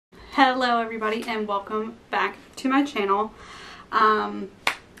Hello everybody and welcome back to my channel.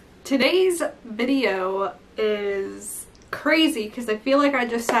 Today's video is crazy because I feel like I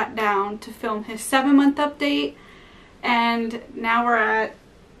just sat down to film his 7-month update and now we're at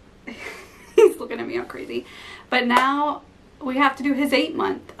he's looking at me all crazy, but now we have to do his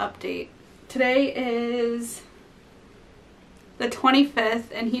 8-month update. Today is the 25th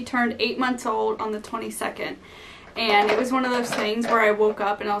and he turned 8 months old on the 22nd. And it was one of those things where I woke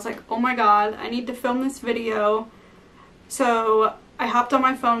up and I was like, oh my god, I need to film this video. So I hopped on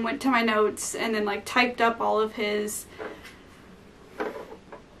my phone, went to my notes, and then like typed up all of his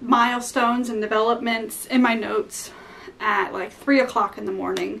milestones and developments in my notes at like 3 o'clock in the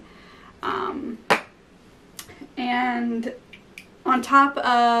morning. And on top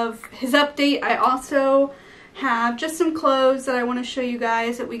of his update, I also have just some clothes that I want to show you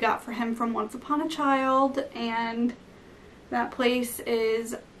guys that we got for him from Once Upon a Child, and that place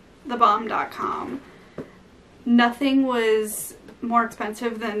is thebomb.com. Nothing was more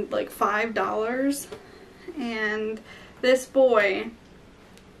expensive than like $5, and this boy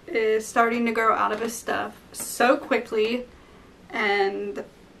is starting to grow out of his stuff so quickly and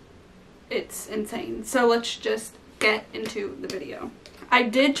it's insane. So let's just get into the video. I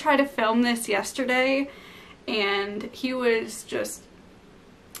did try to film this yesterday and he was just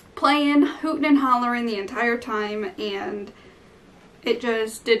playing, hooting and hollering the entire time, and it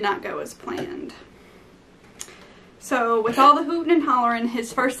just did not go as planned. So with all the hooting and hollering,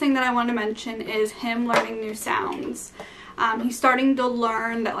 his first thing that I want to mention is him learning new sounds. He's starting to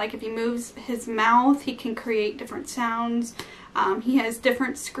learn that like if he moves his mouth, he can create different sounds. He has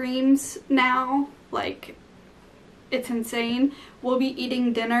different screams now, like it's insane. We'll be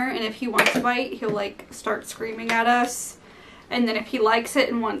eating dinner and if he wants a bite, he'll like start screaming at us. And then if he likes it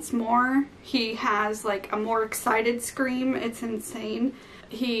and wants more, he has like a more excited scream. It's insane.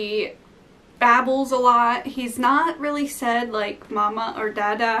 He babbles a lot. He's not really said like mama or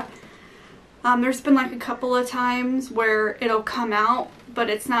dada. There's been like a couple of times where it'll come out, but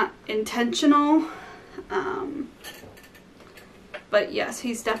it's not intentional. But yes,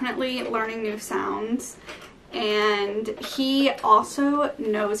 he's definitely learning new sounds. And he also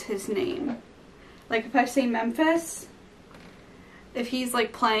knows his name. Like if I say Memphis, if he's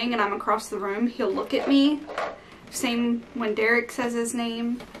like playing and I'm across the room, he'll look at me. Same when Derek says his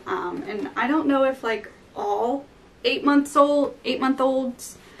name. And I don't know if like all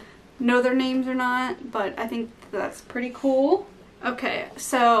 8-month-olds know their names or not, but I think that's pretty cool. Okay,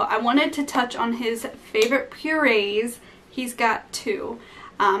 so I wanted to touch on his favorite purees. He's got 2.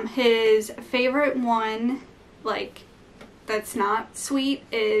 His favorite one, like that's not sweet,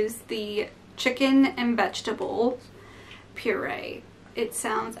 is the chicken and vegetable puree. It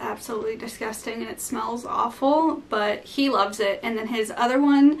sounds absolutely disgusting and it smells awful, but he loves it. And then his other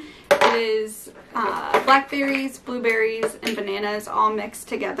one is blackberries, blueberries, and bananas all mixed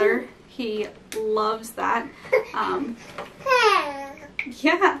together. He loves that.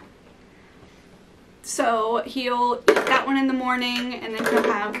 Yeah. So he'll eat that one in the morning, and then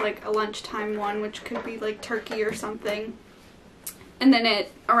he'll have like a lunchtime one, which could be like turkey or something. And then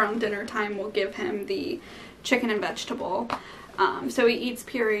around dinner time, we'll give him the chicken and vegetable. So he eats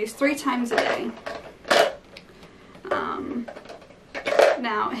purees 3 times a day.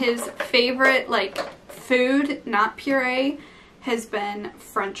 Now his favorite like food, not puree, has been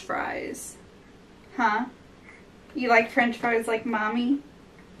French fries. Huh? You like French fries like mommy?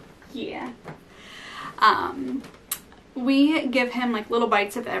 Yeah. We give him like little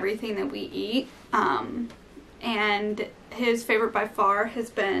bites of everything that we eat, and his favorite by far has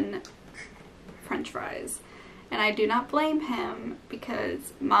been French fries, and I do not blame him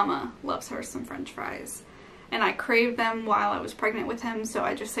because mama loves her some French fries, and I craved them while I was pregnant with him, so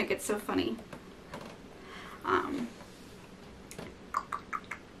I just think it's so funny.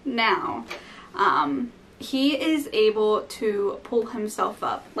 Now, he is able to pull himself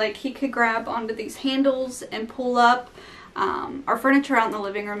up. Like he could grab onto these handles and pull up. Our furniture out in the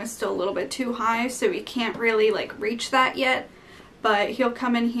living room is still a little bit too high, so he can't really like reach that yet. But he'll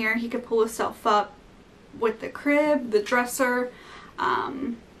come in here, he could pull himself up with the crib, the dresser.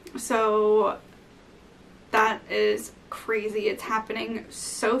 So that is crazy. It's happening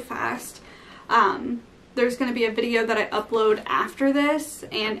so fast. There's going to be a video that I upload after this,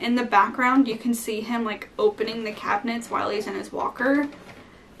 and in the background you can see him like opening the cabinets while he's in his walker,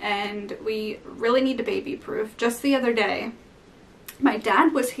 and we really need to baby proof. Just the other day my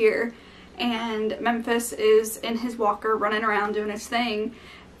dad was here and Memphis is in his walker running around doing his thing,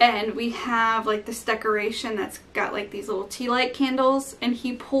 and we have like this decoration that's got like these little tea light candles, and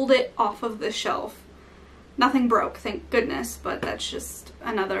he pulled it off of the shelf. Nothing broke, thank goodness, but that's just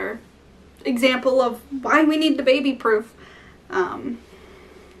another example of why we need to baby proof.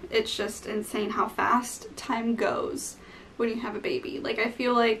 It's just insane how fast time goes when you have a baby. Like, I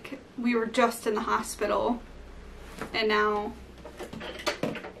feel like we were just in the hospital and now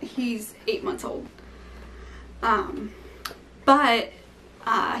he's 8 months old. But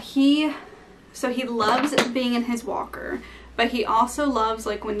he loves being in his walker, but he also loves,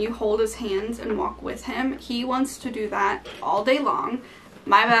 like, when you hold his hands and walk with him. He wants to do that all day long.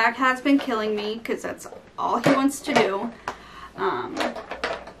 My back has been killing me because that's all he wants to do.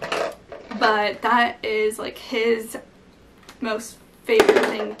 But that is, like, his most favorite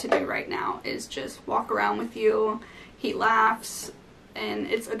thing to do right now, is just walk around with you. He laughs and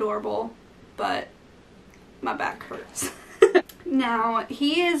it's adorable, but my back hurts. Now,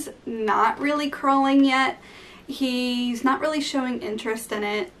 he is not really crawling yet. He's not really showing interest in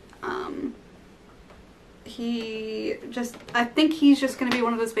it. I think he's just going to be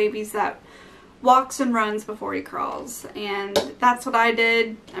one of those babies that walks and runs before he crawls, and that's what I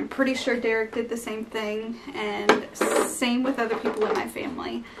did. I'm pretty sure Derek did the same thing, and same with other people in my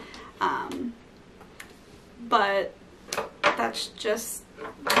family. But that's just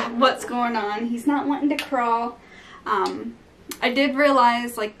what's going on. He's not wanting to crawl. I did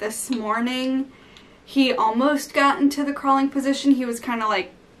realize, like, this morning he almost got into the crawling position. He was kind of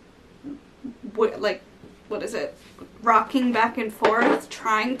like what is it, rocking back and forth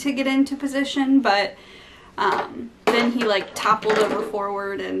trying to get into position, but then he, like, toppled over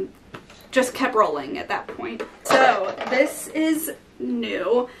forward and just kept rolling at that point. So this is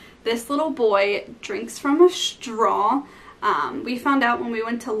new. This little boy drinks from a straw. We found out when we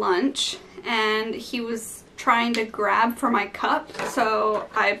went to lunch, and he was trying to grab for my cup, so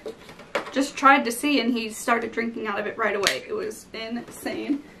I just tried to see, and he started drinking out of it right away. It was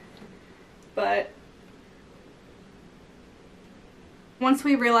insane. But once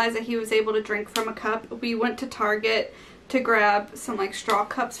we realized that he was able to drink from a cup, we went to Target to grab some, like, straw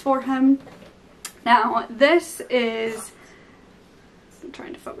cups for him. Now, this is, I'm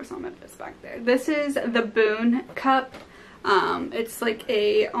trying to focus on my bits back there. This is the Boone cup. It's like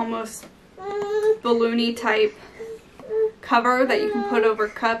a almost balloony type cover that you can put over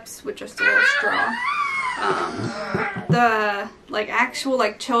cups with just a little straw. The, like, actual,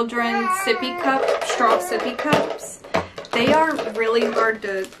 like, children's sippy cup, straw sippy cups, they are really hard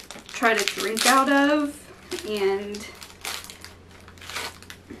to try to drink out of, and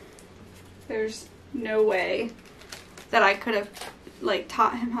there's no way that I could have, like,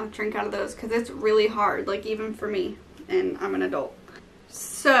 taught him how to drink out of those, because it's really hard, like, even for me, and I'm an adult.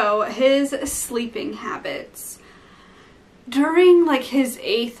 So his sleeping habits during, like, his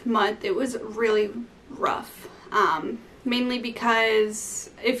 8th month, it was really rough. Mainly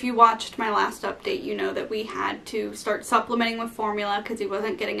because if you watched my last update, you know that we had to start supplementing with formula because he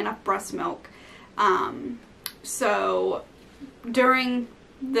wasn't getting enough breast milk. So during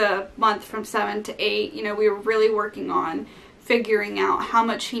the month from 7 to 8, you know, we were really working on figuring out how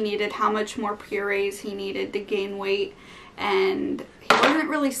much he needed, how much more purees he needed to gain weight, and he wasn't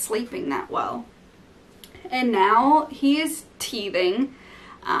really sleeping that well. And now he is teething.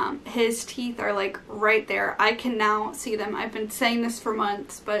 His teeth are, like, right there. I can now see them. I've been saying this for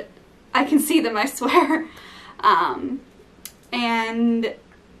months, but I can see them, I swear. And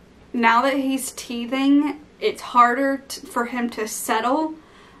now that he's teething, it's harder for him to settle.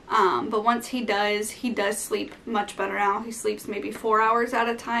 But once he does sleep much better now. He sleeps maybe 4 hours at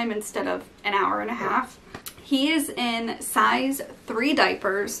a time instead of an hour and a half. He is in size 3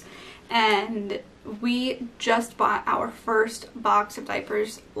 diapers, and we just bought our first box of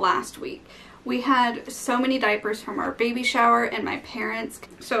diapers last week. We had so many diapers from our baby shower and my parents,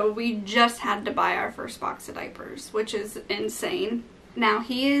 so we just had to buy our first box of diapers, which is insane. Now,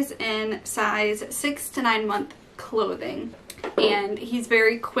 he is in size 6 to 9 month clothing, and he's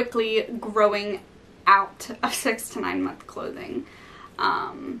very quickly growing out of 6 to 9 month clothing.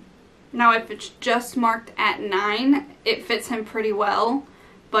 Now, if it's just marked at 9, it fits him pretty well,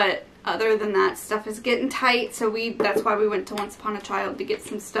 but other than that, stuff is getting tight, so that's why we went to Once Upon a Child to get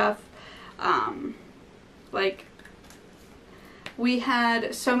some stuff. Like, we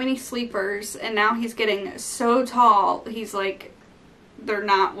had so many sleepers, and now he's getting so tall, he's like, they're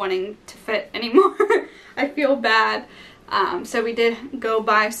not wanting to fit anymore. I feel bad. So we did go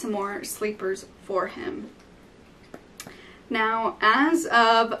buy some more sleepers for him. Now, as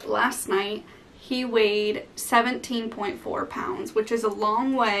of last night, he weighed 17.4 pounds, which is a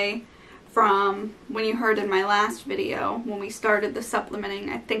long way from when you heard in my last video when we started the supplementing.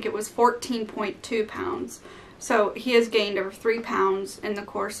 I think it was 14.2 pounds. So he has gained over 3 pounds in the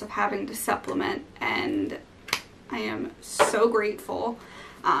course of having to supplement, and I am so grateful.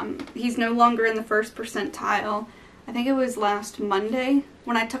 He's no longer in the first percentile. I think it was last Monday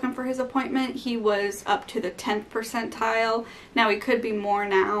when I took him for his appointment. He was up to the 10th percentile. Now he could be more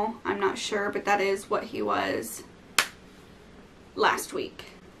now. I'm not sure, but that is what he was last week.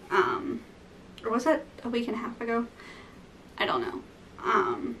 Or was that a week and a half ago? I don't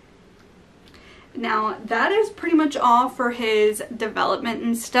know. Now that is pretty much all for his development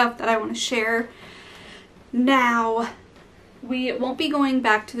and stuff that I want to share. Now, we won't be going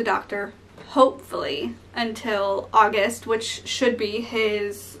back to the doctor, hopefully, until August, which should be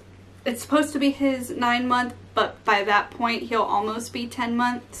his, it's supposed to be his 9-month, but by that point he'll almost be 10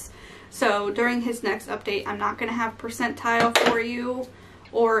 months. So during his next update, I'm not going to have percentile for you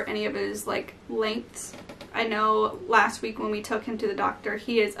or any of his like lengths. I know last week when we took him to the doctor,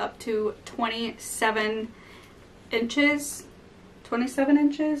 he is up to 27 inches. 27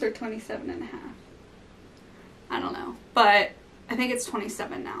 inches or 27 and a half? I don't know, but I think it's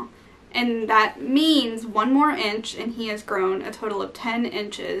 27 now. And that means 1 more inch and he has grown a total of 10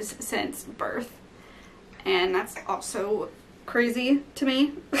 inches since birth. And that's also crazy to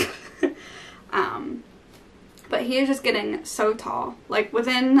me. But he is just getting so tall. Like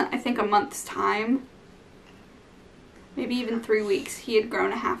within, I think, a month's time, maybe even 3 weeks, he had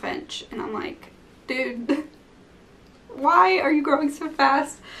grown a ½ inch. And I'm like, dude, why are you growing so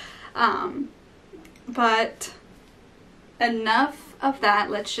fast? But enough of that.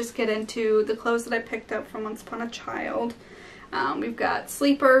 Let's just get into the clothes that I picked up from Once Upon a Child. We've got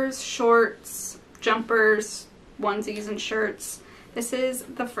sleepers, shorts, jumpers, onesies, and shirts. This is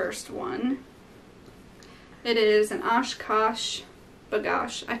the first one. It is an Oshkosh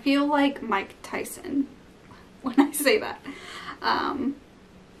Bagosh. I feel like Mike Tyson when I say that.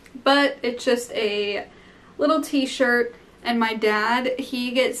 But it's just a little t-shirt, and my dad,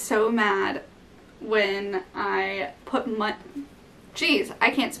 he gets so mad when I put Jeez,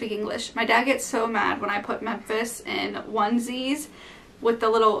 I can't speak English. My dad gets so mad when I put Memphis in onesies with the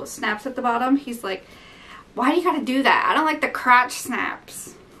little snaps at the bottom. He's like, why do you gotta do that? I don't like the crotch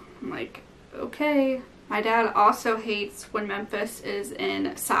snaps. I'm like, okay. My dad also hates when Memphis is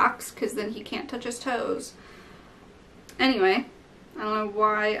in socks because then he can't touch his toes. Anyway, I don't know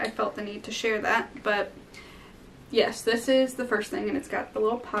why I felt the need to share that, but yes, this is the first thing, and it's got the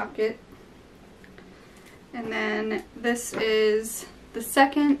little pocket. And then this is the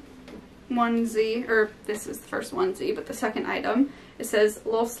second onesie, or this is the first onesie, but the second item. It says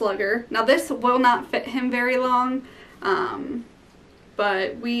Little Slugger. Now this will not fit him very long,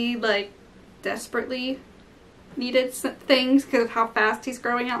 but we like desperately needed some things because of how fast he's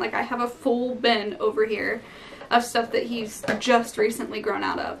growing out. Like I have a full bin over here of stuff that he's just recently grown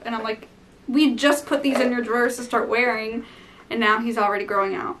out of, and I'm like, we just put these in your drawers to start wearing, and now he's already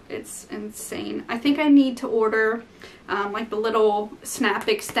growing out. It's insane. I think I need to order like the little snap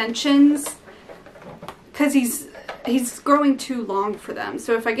extensions because he's growing too long for them.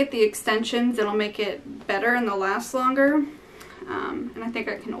 So if I get the extensions, it'll make it better and they'll last longer. And I think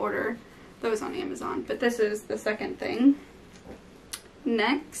I can order those on Amazon. But this is the second thing.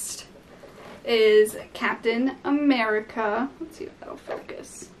 Next is Captain America. Let's see if that'll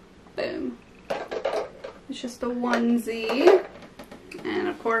focus. Boom. It's just a onesie. And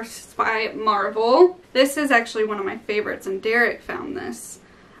of course it's by Marvel. This is actually one of my favorites, and Derek found this.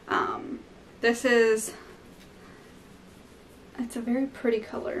 This is, it's a very pretty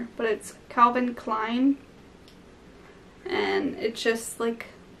color, but it's Calvin Klein. And it's just like,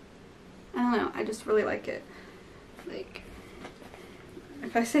 I don't know, I just really like it. Like,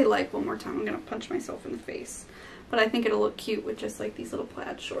 if I say like one more time, I'm gonna punch myself in the face. But I think it'll look cute with just like these little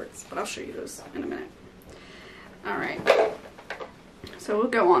plaid shorts. But I'll show you those in a minute. Alright. So we'll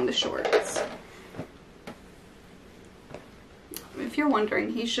go on to shorts. If you're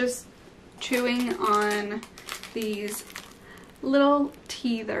wondering, he's just chewing on these little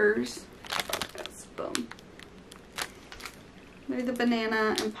teethers. Yes, boom. They're the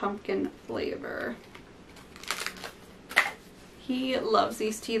banana and pumpkin flavor. He loves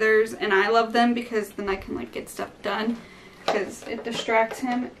these teethers, and I love them because then I can like get stuff done because it distracts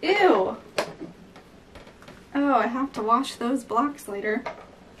him. Ew! Oh, I have to wash those blocks later.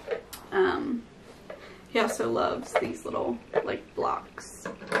 He also loves these little like blocks.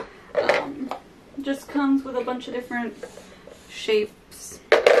 Just comes with a bunch of different shapes.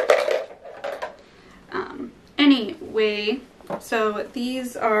 Anyway, so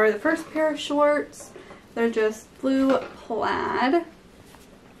these are the first pair of shorts. They're just blue plaid.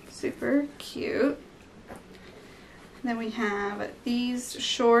 Super cute. Then we have these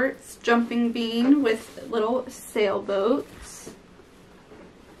shorts, Jumping Bean with little sailboats.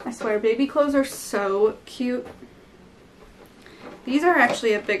 I swear, baby clothes are so cute. These are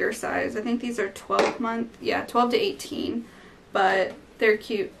actually a bigger size. I think these are 12 month, yeah, 12 to 18, but they're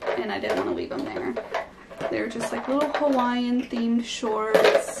cute and I didn't want to leave them there. They're just like little Hawaiian themed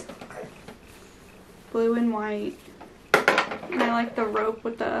shorts, blue and white. And I like the rope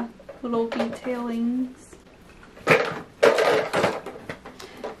with the little detailings.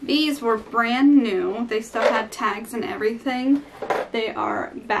 These were brand new. They still had tags and everything. They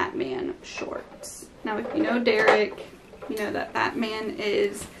are Batman shorts. Now if you know Derek, you know that Batman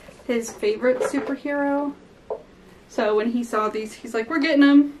is his favorite superhero. So when he saw these, he's like, we're getting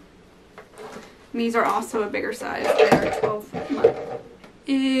them. And these are also a bigger size. They are 12 months.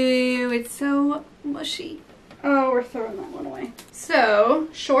 Ew, it's so mushy. Oh, we're throwing that one away. So,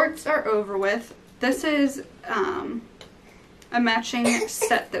 shorts are over with. This is a matching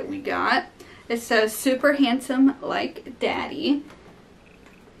set that we got. It says super handsome like daddy.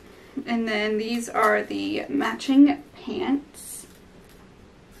 And then these are the matching pants.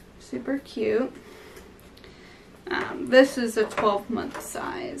 Super cute. This is a 12-month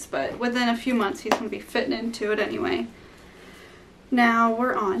size, but within a few months he's going to be fitting into it anyway. Now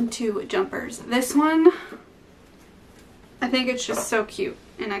we're on to jumpers. This one, I think it's just so cute,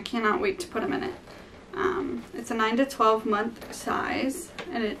 and I cannot wait to put them in it. It's a 9 to 12 month size,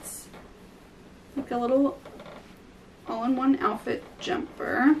 and it's like a little all-in-one outfit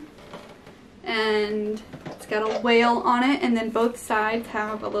jumper. And it's got a whale on it, and then both sides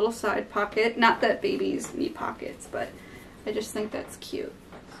have a little side pocket. Not that babies need pockets, but I just think that's cute.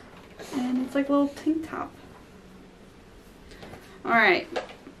 And it's like a little tank top. Alright,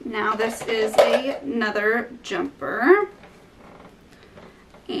 now this is another jumper.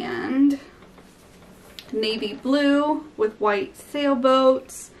 And navy blue with white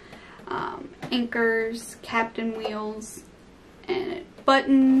sailboats, anchors, captain wheels, and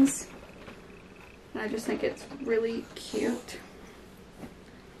buttons. And I just think it's really cute.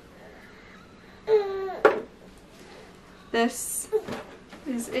 This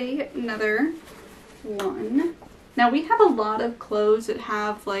is another one. Now we have a lot of clothes that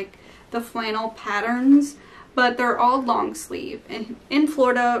have like the flannel patterns, but they're all long sleeve. And in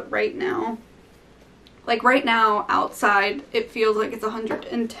Florida right now, like right now outside, it feels like it's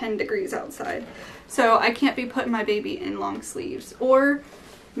 110 degrees outside. So I can't be putting my baby in long sleeves or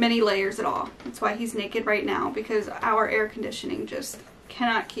many layers at all. That's why he's naked right now, because our air conditioning just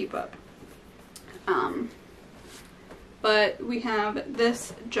cannot keep up. But we have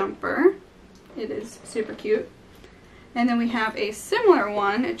this jumper. It is super cute. And then we have a similar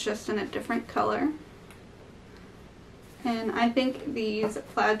one, it's just in a different color. And I think these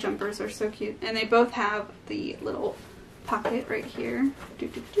plaid jumpers are so cute. And they both have the little pocket right here.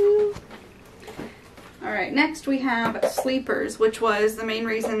 Alright, next we have sleepers, which was the main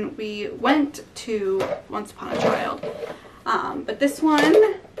reason we went to Once Upon a Child. But this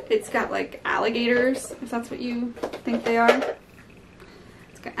one, it's got like alligators, if that's what you think they are.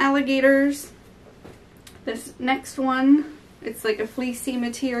 It's got alligators. This next one, it's like a fleecy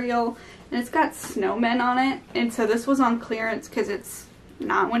material, and it's got snowmen on it. And so this was on clearance because it's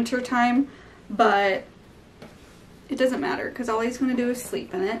not winter time, but it doesn't matter because all he's going to do is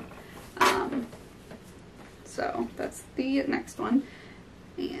sleep in it. So that's the next one.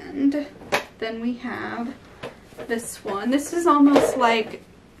 And then we have this one. This is almost like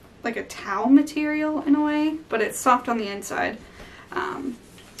a towel material in a way, but it's soft on the inside.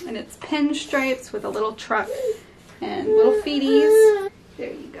 And it's pinstripes with a little truck and little feeties.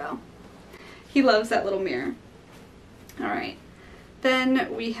 There you go. He loves that little mirror. Alright.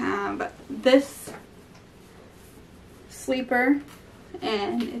 Then we have this sleeper,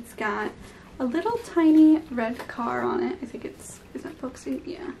 and it's got a little tiny red car on it. I think it's, is that focusing?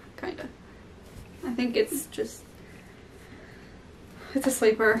 Yeah, kind of. I think it's just, it's a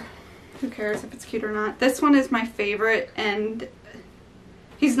sleeper. Who cares if it's cute or not? This one is my favorite, and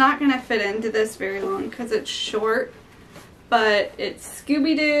he's not going to fit into this very long because it's short, but it's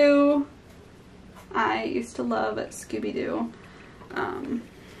Scooby-Doo. I used to love Scooby-Doo.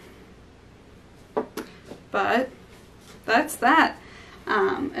 But that's that.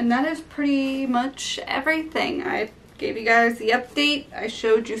 And that is pretty much everything. I gave you guys the update. I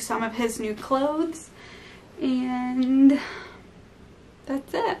showed you some of his new clothes. And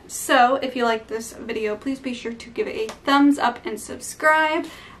that's it. So if you like this video, please be sure to give it a thumbs up and subscribe.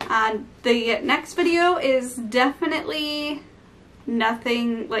 The next video is definitely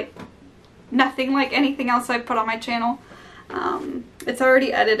nothing like anything else I've put on my channel. It's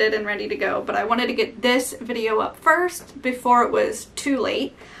already edited and ready to go, but I wanted to get this video up first before it was too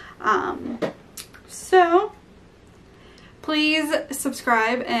late. So Please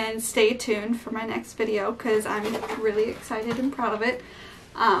subscribe and stay tuned for my next video because I'm really excited and proud of it.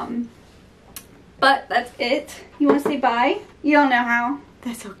 But that's it. You want to say bye? You don't know how.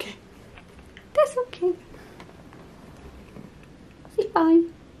 That's okay. That's okay. Say bye.